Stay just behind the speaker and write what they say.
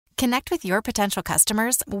Connect with your potential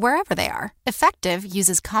customers wherever they are. Effective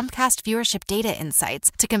uses Comcast viewership data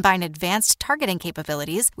insights to combine advanced targeting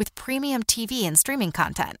capabilities with premium TV and streaming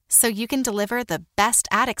content, so you can deliver the best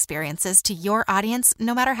ad experiences to your audience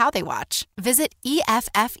no matter how they watch. Visit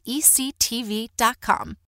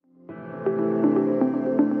EFFECTV.com.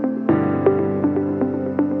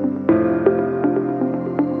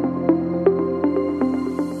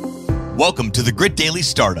 Welcome to the Grit Daily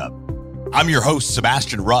Startup. I'm your host,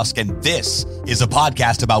 Sebastian Rusk, and this is a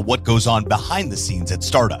podcast about what goes on behind the scenes at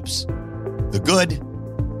startups. The good,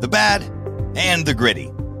 the bad, and the gritty.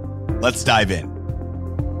 Let's dive in.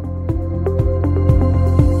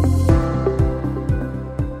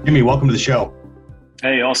 Jimmy, welcome to the show.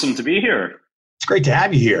 Hey, awesome to be here. It's great to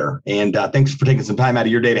have you here. And thanks for taking some time out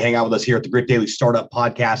of your day to hang out with us here at the Grit Daily Startup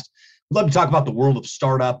Podcast. We'd love to talk about the world of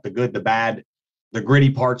startup, the good, the bad, the gritty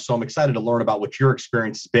parts. So I'm excited to learn about what your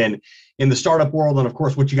experience has been in the startup world and, of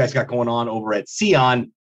course, what you guys got going on over at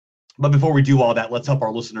Seon. But before we do all that, let's help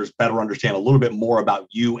our listeners better understand a little bit more about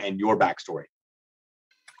you and your backstory.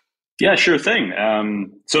 Yeah, sure thing.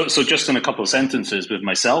 So just in a couple of sentences with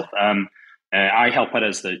myself, I help out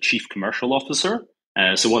as the Chief Commercial Officer.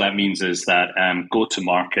 So what that means is that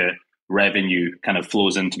go-to-market revenue kind of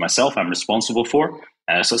flows into myself. I'm responsible for.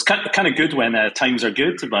 So it's kind of good when times are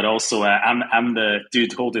good, but also I'm the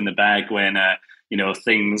dude holding the bag when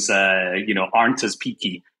things aren't as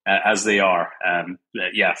peaky as they are.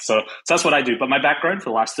 So that's what I do. But my background for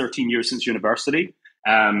the last 13 years since university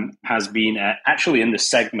has been actually in the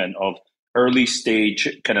segment of early stage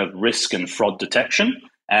kind of risk and fraud detection.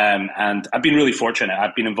 And I've been really fortunate.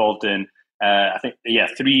 I've been involved in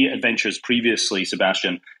three adventures previously,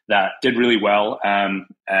 Sebastian, that did really well and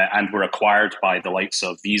were acquired by the likes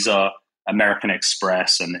of Visa, American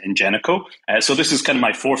Express, and Ingenico. So this is kind of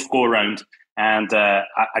my fourth go around, and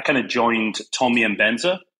I kind of joined Tommy and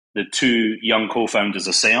Benza, the two young co-founders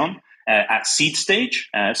of Seon, at seed stage.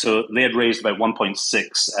 So they had raised about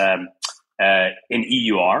 1.6 in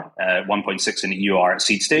EUR, 1.6 in EUR at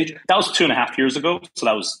seed stage. That was 2.5 years ago. So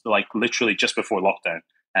that was like literally just before lockdown.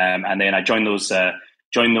 And then I joined those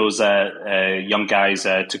young guys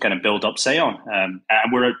to kind of build up Seon. And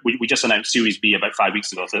we just announced Series B about 5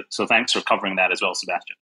 weeks ago. So thanks for covering that as well,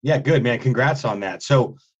 Sebastian. Yeah, good, man. Congrats on that.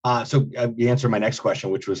 So you answered my next question,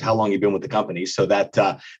 which was how long you've been with the company. So that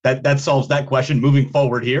solves that question.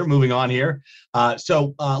 Moving on here. Let's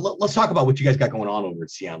talk about what you guys got going on over at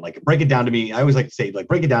Seon. Like, break it down to me. I always like to say,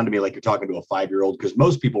 break it down to me like you're talking to a 5-year-old, because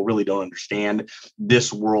most people really don't understand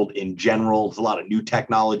this world in general. There's a lot of new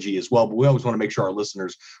technology as well, but we always want to make sure our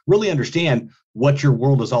listeners really understand what your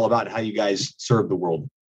world is all about and how you guys serve the world.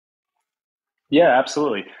 Yeah,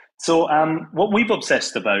 absolutely. So what we've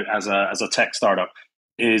obsessed about as a tech startup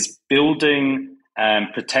is building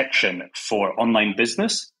protection for online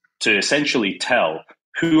business to essentially tell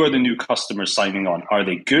who are the new customers signing on. Are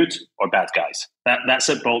they good or bad guys? That's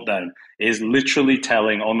it boiled down, is literally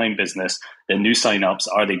telling online business the new signups,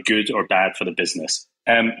 are they good or bad for the business?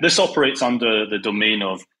 This operates under the domain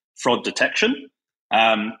of fraud detection.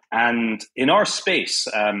 And in our space,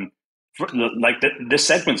 this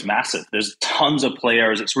segment's massive. There's tons of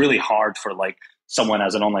players. It's really hard for someone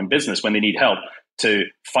as an online business when they need help to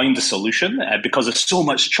find a solution because there's so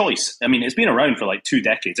much choice. I mean, it's been around for 2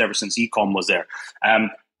 decades, ever since e-com was there.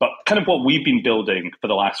 But kind of what we've been building for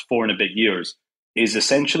the last 4 and a bit years is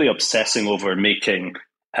essentially obsessing over making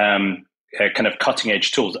kind of cutting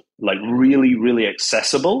edge tools really, really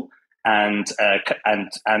accessible and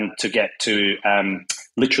to get to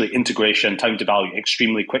literally integration, time to value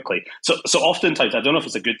extremely quickly. So oftentimes, I don't know if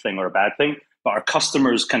it's a good thing or a bad thing, but our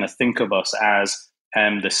customers kind of think of us as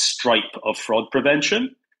the Stripe of fraud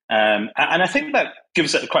prevention. And I think that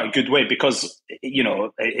gives it quite a good way because,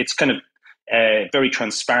 it's kind of very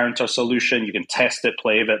transparent, our solution. You can test it,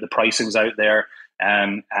 play with it, the pricing's out there.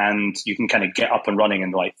 And you can kind of get up and running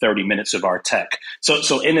in 30 minutes of our tech.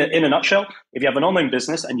 So in a nutshell, if you have an online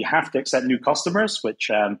business and you have to accept new customers, which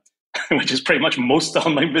is pretty much most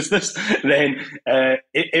online business, then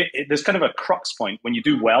there's kind of a crux point. When you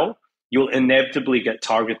do well, you'll inevitably get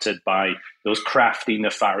targeted by those crafty,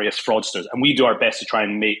 nefarious fraudsters. And we do our best to try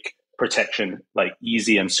and make protection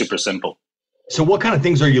easy and super simple. So what kind of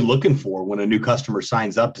things are you looking for when a new customer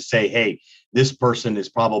signs up to say, hey, this person is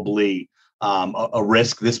probably a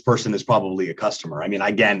risk, this person is probably a customer? I mean,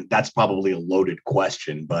 again, that's probably a loaded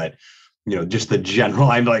question, but just the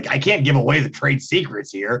general, I'm I can't give away the trade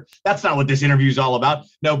secrets here. That's not what this interview is all about.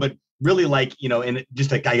 No, but really in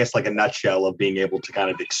just I guess a nutshell of being able to kind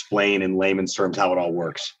of explain in layman's terms how it all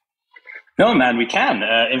works. No, man, we can.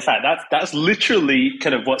 In fact, that's literally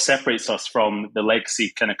kind of what separates us from the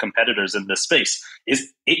legacy kind of competitors in this space.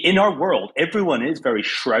 Is in our world, everyone is very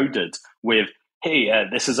shrouded with, hey,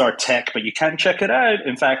 this is our tech, but you can't check it out.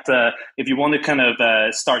 In fact, if you want to kind of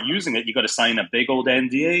start using it, you got to sign a big old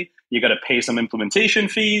NDA. You got to pay some implementation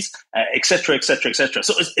fees, et cetera, et cetera, et cetera.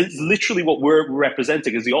 So it's literally what we're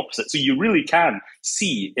representing is the opposite. So you really can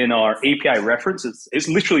see in our API reference, it's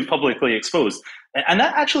literally publicly exposed. And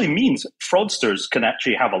that actually means fraudsters can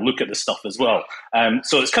actually have a look at this stuff as well.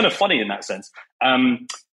 So it's kind of funny in that sense.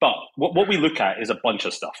 But what we look at is a bunch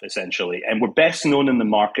of stuff, essentially. And we're best known in the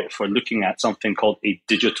market for looking at something called a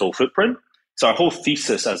digital footprint. So our whole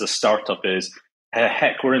thesis as a startup is,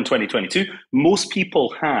 heck, we're in 2022. Most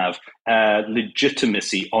people have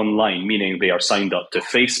legitimacy online, meaning they are signed up to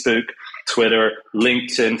Facebook, Twitter,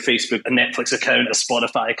 LinkedIn, Facebook, a Netflix account, a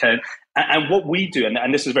Spotify account. And what we do,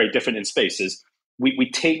 and this is very different in space, is we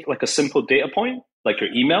take like a simple data point, like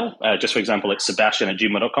your email, just for example, like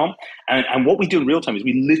sebastian@gmail.com. And what we do in real time is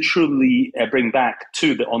we literally bring back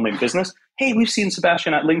to the online business, hey, we've seen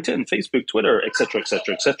Sebastian at LinkedIn, Facebook, Twitter, et cetera, et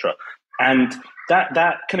cetera, et cetera. And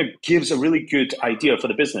that kind of gives a really good idea for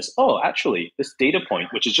the business. Oh, actually, this data point,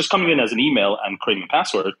 which is just coming in as an email and creating a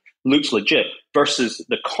password, looks legit versus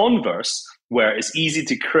the converse, where it's easy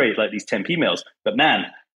to create like these temp emails. But man,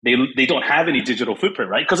 they don't have any digital footprint,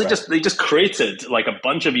 right? Because they just created like a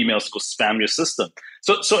bunch of emails to go spam your system.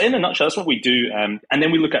 So in a nutshell, that's what we do. And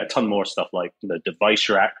then we look at a ton more stuff like the device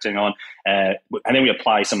you're acting on, and then we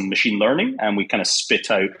apply some machine learning, and we kind of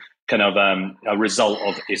spit out kind of a result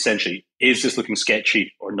of essentially, is this looking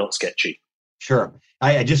sketchy or not sketchy? Sure.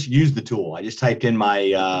 I just used the tool. I just typed in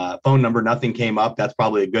my phone number. Nothing came up. That's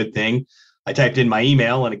probably a good thing. I typed in my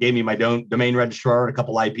email and it gave me my domain registrar and a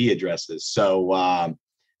couple IP addresses. So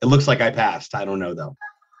it looks like I passed. I don't know though.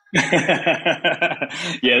 Yeah,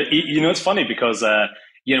 it's funny because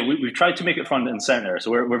we've tried to make it front and center. So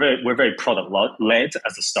we're very product led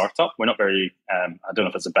as a startup. We're not very I don't know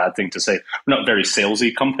if it's a bad thing to say. We're not a very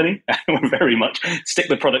salesy company. We're very much stick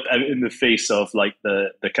the product out in the face of like the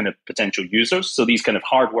kind of potential users. So these kind of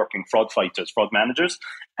hardworking fraud fighters, fraud managers,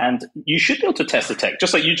 and you should be able to test the tech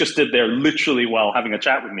just like you just did there, literally while having a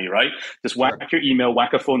chat with me, right? Just whack your email,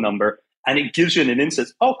 whack a phone number. And it gives you an insight.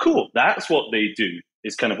 Oh, cool. That's what they do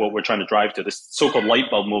is kind of what we're trying to drive to, this so-called light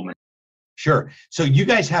bulb moment. Sure. So you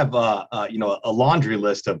guys have a laundry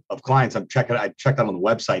list of clients. I checked out on the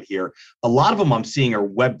website here. A lot of them I'm seeing are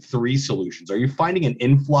Web3 solutions. Are you finding an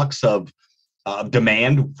influx of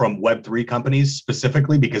demand from Web3 companies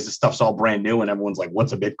specifically because this stuff's all brand new and everyone's like,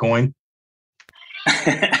 what's a Bitcoin?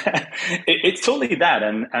 It's totally that,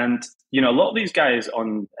 and a lot of these guys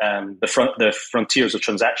on the frontiers of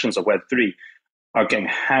transactions of Web3 are getting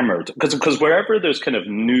hammered because wherever there's kind of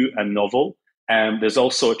new and novel, there's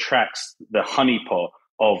also attracts the honeypot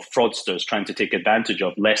of fraudsters trying to take advantage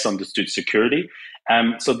of less understood security.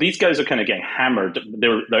 So these guys are kind of getting hammered.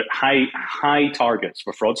 They're high targets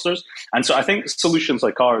for fraudsters, and so I think solutions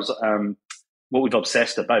like ours. What we've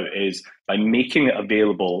obsessed about is by making it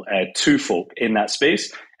available to folk in that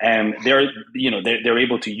space, they're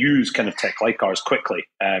able to use kind of tech like ours quickly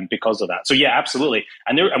because of that. So yeah, absolutely,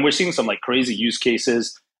 and we're seeing some like crazy use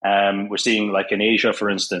cases. We're seeing like in Asia, for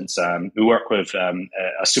instance, we work with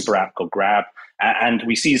a super app called Grab, and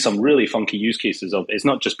we see some really funky use cases of it's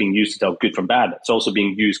not just being used to tell good from bad; it's also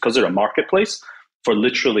being used because they're a marketplace for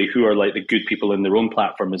literally who are like the good people in their own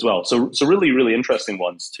platform as well. So really, really interesting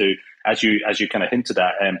ones too, as you kind of hinted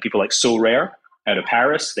at, people like So Rare out of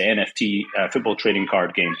Paris, the NFT football trading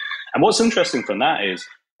card game. And what's interesting from that is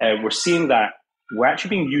we're seeing that we're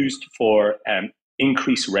actually being used for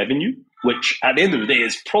increased revenue, which at the end of the day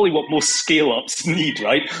is probably what most scale-ups need,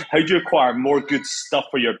 right? How do you acquire more good stuff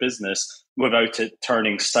for your business without it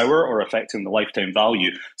turning sour or affecting the lifetime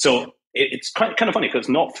value? So it's kind of funny because it's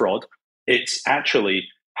not fraud. It's actually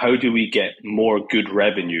how do we get more good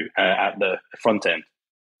revenue at the front end?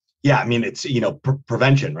 Yeah, I mean it's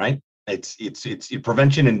prevention, right? It's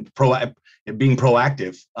prevention and being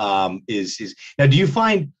proactive is now. Do you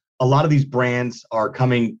find a lot of these brands are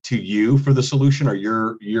coming to you for the solution, or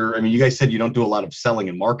you're? I mean, you guys said you don't do a lot of selling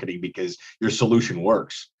and marketing because your solution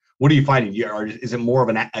works. What are you finding? Is it more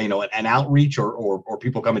of an outreach, or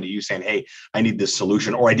people coming to you saying, "Hey, I need this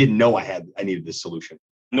solution," or "I didn't know I needed this solution"?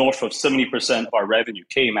 North of 70% of our revenue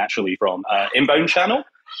came actually from inbound channel,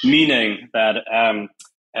 meaning that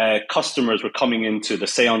customers were coming into the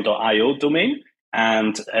Seon.io domain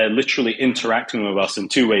and literally interacting with us in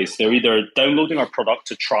two ways. They're either downloading our product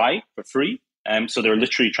to try for free, so they're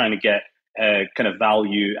literally trying to get kind of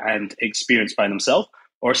value and experience by themselves,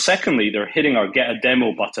 or secondly, they're hitting our get a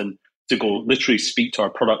demo button to go literally speak to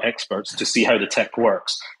our product experts to see how the tech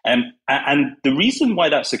works. And the reason why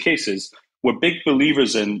that's the case is we're big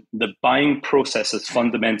believers in the buying process has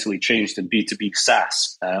fundamentally changed in B2B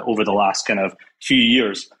SaaS over the last kind of few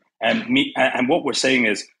years. And what we're saying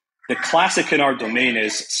is the classic in our domain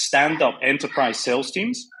is stand-up enterprise sales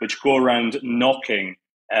teams, which go around knocking,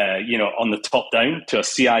 on the top down to a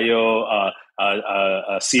CIO, a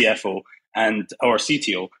CFO, or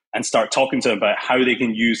CTO, and start talking to them about how they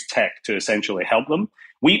can use tech to essentially help them.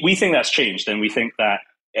 We think that's changed, and we think that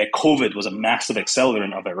COVID was a massive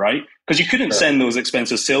accelerant of it, right? Because you couldn't send those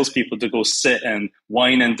expensive salespeople to go sit and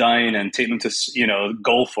wine and dine and take them to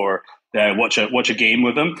golf or watch a game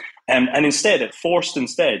with them, and instead it forced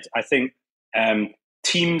I think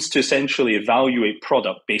teams to essentially evaluate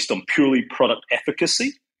product based on purely product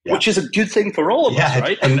efficacy. Yeah. Which is a good thing for all of us,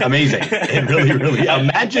 right? Amazing. It really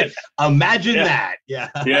imagine that.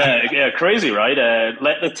 Yeah, crazy, right?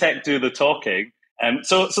 Let the tech do the talking.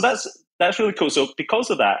 So that's really cool. So because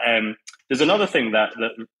of that, there's another thing that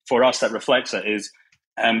for us that reflects it is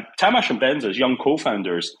Tamas and Ben's young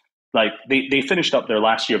co-founders, like they finished up their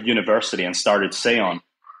last year of university and started Seon.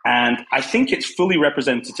 And I think it's fully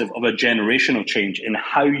representative of a generational change in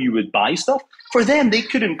how you would buy stuff. For them, they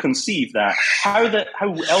couldn't conceive that. How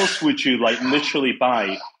else would you literally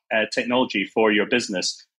buy technology for your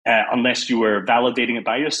business unless you were validating it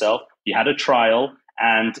by yourself? You had a trial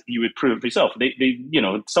and you would prove it for yourself.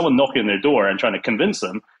 Someone knocking on their door and trying to convince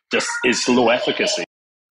them just is low efficacy.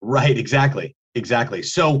 Right. Exactly.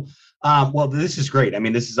 So, well, this is great. I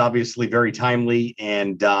mean, this is obviously very timely.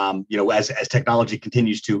 And, as technology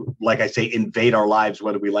continues to, like I say, invade our lives,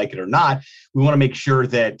 whether we like it or not, we want to make sure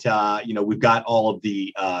that, we've got all of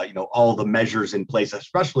the, all the measures in place,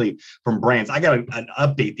 especially from brands. I got an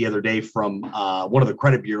update the other day from one of the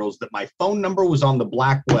credit bureaus that my phone number was on the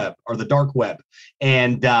black web or the dark web.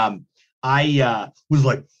 And I was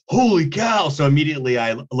like, holy cow. So immediately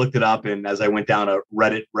I looked it up. And as I went down a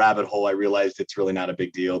Reddit rabbit hole, I realized it's really not a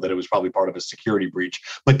big deal, that it was probably part of a security breach.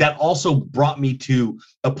 But that also brought me to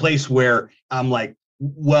a place where I'm like,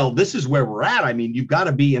 well, this is where we're at. I mean, you've got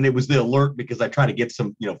to be, and it was the alert because I try to get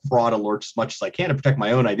some, fraud alerts as much as I can to protect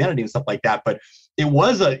my own identity and stuff like that. But it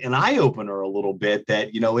was an eye opener a little bit that,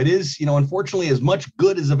 it is, unfortunately, as much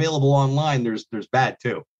good as available online, there's bad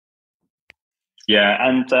too. Yeah,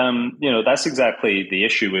 and that's exactly the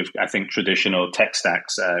issue with, I think, traditional tech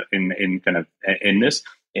stacks in this.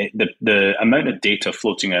 The amount of data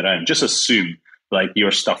floating around, just assume like your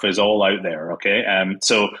stuff is all out there, okay?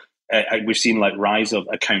 So we've seen rise of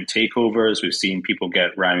account takeovers. We've seen people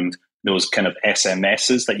get around those kind of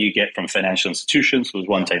SMSs that you get from financial institutions, those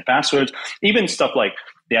one-time passwords, even stuff like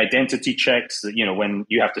the identity checks, when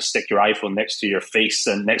you have to stick your iPhone next to your face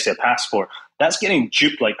and next to your passport, that's getting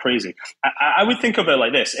duped like crazy. I would think of it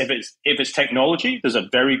like this: if it's technology, there's a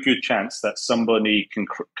very good chance that somebody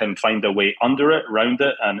can find a way under it, around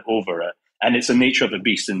it, and over it. And it's the nature of the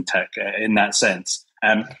beast in tech in that sense.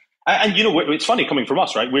 And it's funny coming from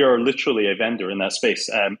us, right? We are literally a vendor in that space,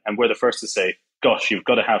 and we're the first to say, "Gosh, you've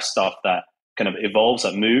got to have stuff that kind of evolves,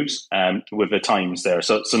 that moves with the times there."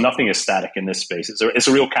 So nothing is static in this space. It's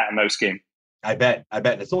a real cat and mouse game. I bet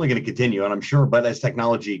it's only going to continue, and I'm sure. But as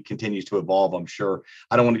technology continues to evolve, I'm sure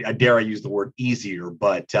I dare I use the word easier,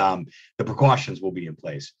 but the precautions will be in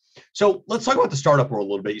place. So let's talk about the startup world a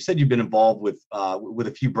little bit. You said you've been involved with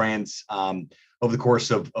a few brands over the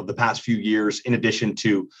course of the past few years, in addition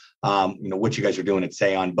to what you guys are doing at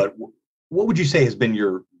Seon. But what would you say has been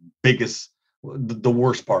your biggest, the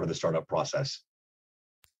worst part of the startup process?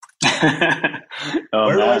 Where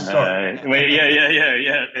do I start?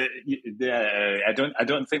 I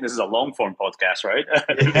don't think this is a long form podcast, right?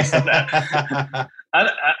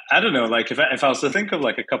 I don't know. Like if I was to think of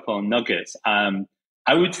like a couple of nuggets,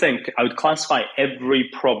 I would classify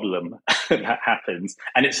every problem that happens,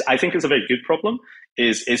 and I think it's a very good problem,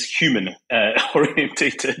 is human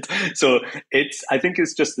orientated. So I think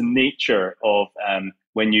it's just the nature of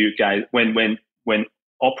when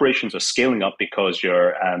operations are scaling up because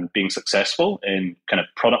you're being successful in kind of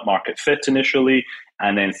product market fit initially,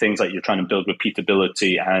 and then things like you're trying to build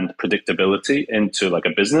repeatability and predictability into like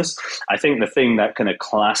a business. I think the thing that kind of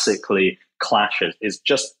classically clashes is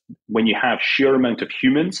just when you have sheer amount of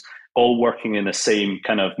humans all working in the same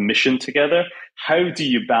kind of mission together. How do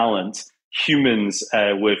you balance humans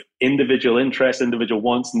with individual interests, individual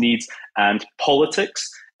wants, needs, and politics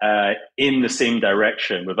in the same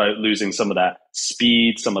direction without losing some of that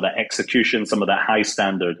speed, some of that execution, some of that high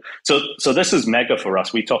standard? So this is mega for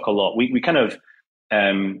us. We talk a lot. We kind of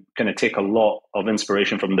take a lot of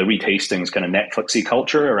inspiration from the Reed Hastings kind of Netflixy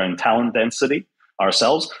culture around talent density.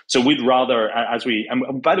 ourselves. So we'd rather,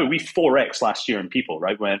 and by the way, we 4x last year in people,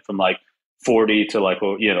 right? Went from like 40 to like,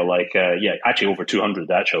 actually over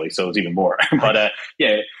 200 actually. So it's even more, but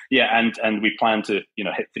and we plan to,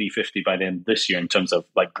 hit 350 by the end of this year in terms of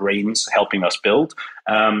like brains helping us build.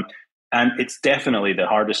 And it's definitely the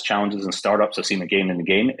hardest challenges in startups I've seen again and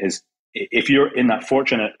again is if you're in that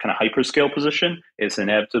fortunate kind of hyperscale position, it's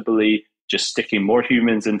inevitably just sticking more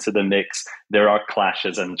humans into the mix. There are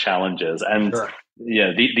clashes and challenges. And Sure.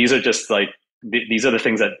 These are just like, these are the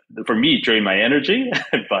things that for me drain my energy,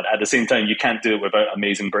 but at the same time, you can't do it without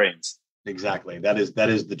amazing brains. Exactly. That is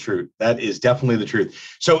the truth. That is definitely the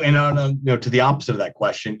truth. So, and to the opposite of that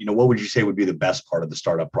question, what would you say would be the best part of the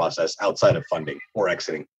startup process outside of funding or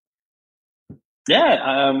exiting?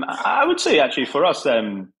 Yeah, I would say actually for us,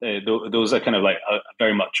 those are kind of like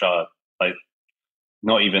very much like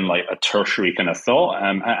not even like a tertiary kind of thought.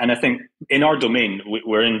 And I think in our domain,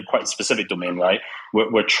 we're in quite a specific domain, right?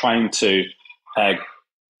 We're trying to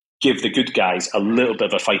give the good guys a little bit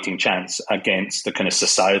of a fighting chance against the kind of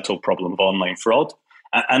societal problem of online fraud.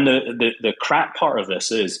 And the crap part of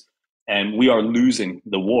this is we are losing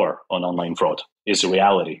the war on online fraud is the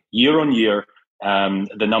reality. Year on year,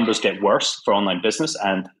 the numbers get worse for online business,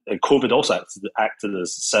 and COVID also acted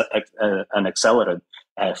as an accelerant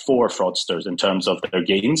for fraudsters in terms of their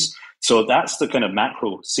gains. So that's the kind of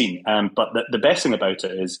macro scene. But the best thing about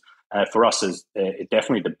it is, for us, is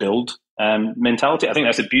definitely the build mentality. I think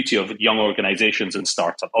that's the beauty of young organizations and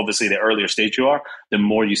startup. Obviously, the earlier stage you are, the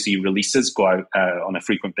more you see releases go out on a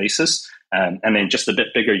frequent basis. And then just the bit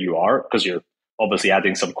bigger you are, because you're obviously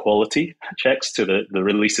adding some quality checks to the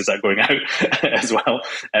releases that are going out as well.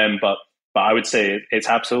 But I would say it's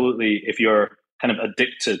absolutely, if you're kind of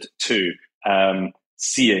addicted to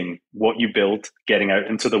seeing what you build, getting out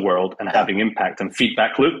into the world and having impact and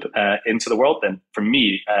feedback loop into the world, then for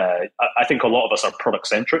me, I think a lot of us are product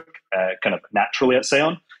centric kind of naturally at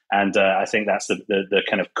Seon. And I think that's the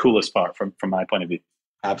kind of coolest part from my point of view.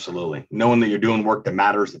 Absolutely. Knowing that you're doing work that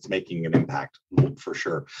matters, that's making an impact for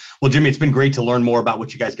sure. Well, Jimmy, it's been great to learn more about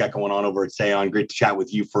what you guys got going on over at Seon. Great to chat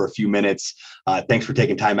with you for a few minutes. Thanks for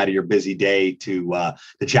taking time out of your busy day to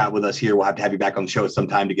chat with us here. We'll have to have you back on the show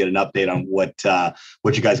sometime to get an update on what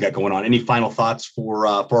you guys got going on. Any final thoughts for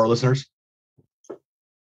our listeners?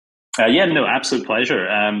 Absolute pleasure.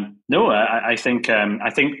 I think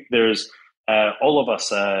there's all of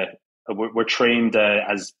us. We're trained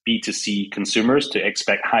as B2C consumers to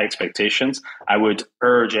expect high expectations. I would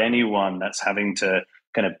urge anyone that's having to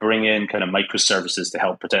kind of bring in kind of microservices to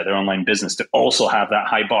help protect their online business to also have that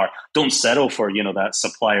high bar. Don't settle for, that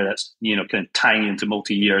supplier that's, kind of tying into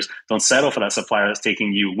multi-years. Don't settle for that supplier that's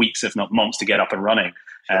taking you weeks, if not months, to get up and running.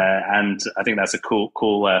 And I think that's a cool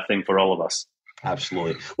thing for all of us.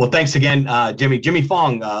 Absolutely. Well, thanks again, Jimmy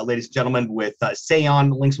Fong, ladies and gentlemen, with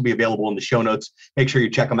Seon. Links will be available in the show notes. Make sure you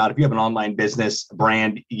check them out. If you have an online business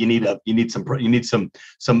brand, you need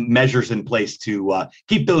some measures in place to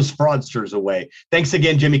keep those fraudsters away. Thanks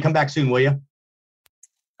again, Jimmy. Come back soon, will you?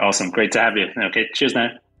 Awesome. Great to have you. Okay. Cheers now.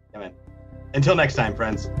 Yeah, man. Until next time,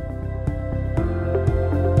 friends.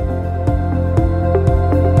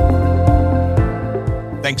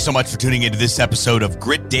 Thanks so much for tuning into this episode of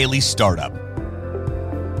Grit Daily Startup.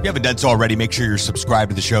 If you haven't done so already, make sure you're subscribed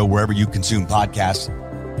to the show wherever you consume podcasts.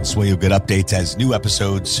 This way you'll get updates as new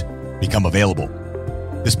episodes become available.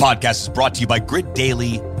 This podcast is brought to you by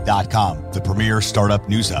gritdaily.com, the premier startup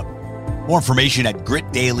news hub. More information at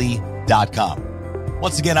gritdaily.com.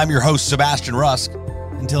 Once again, I'm your host, Sebastian Rusk.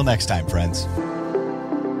 Until next time, friends.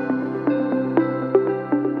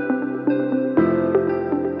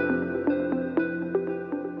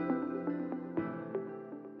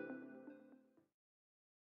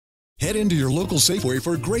 Head into your local Safeway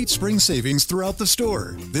for great spring savings throughout the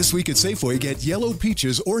store. This week at Safeway, get yellow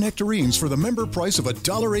peaches or nectarines for the member price of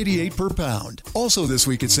 $1.88 per pound. Also this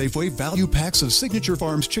week at Safeway, value packs of Signature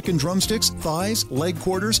Farms chicken drumsticks, thighs, leg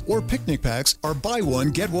quarters, or picnic packs are buy one,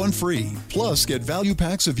 get one free. Plus, get value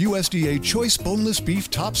packs of USDA choice boneless beef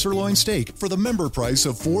top sirloin steak for the member price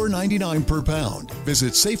of $4.99 per pound.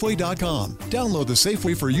 Visit Safeway.com, download the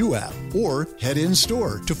Safeway for You app, or head in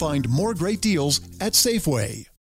store to find more great deals at Safeway.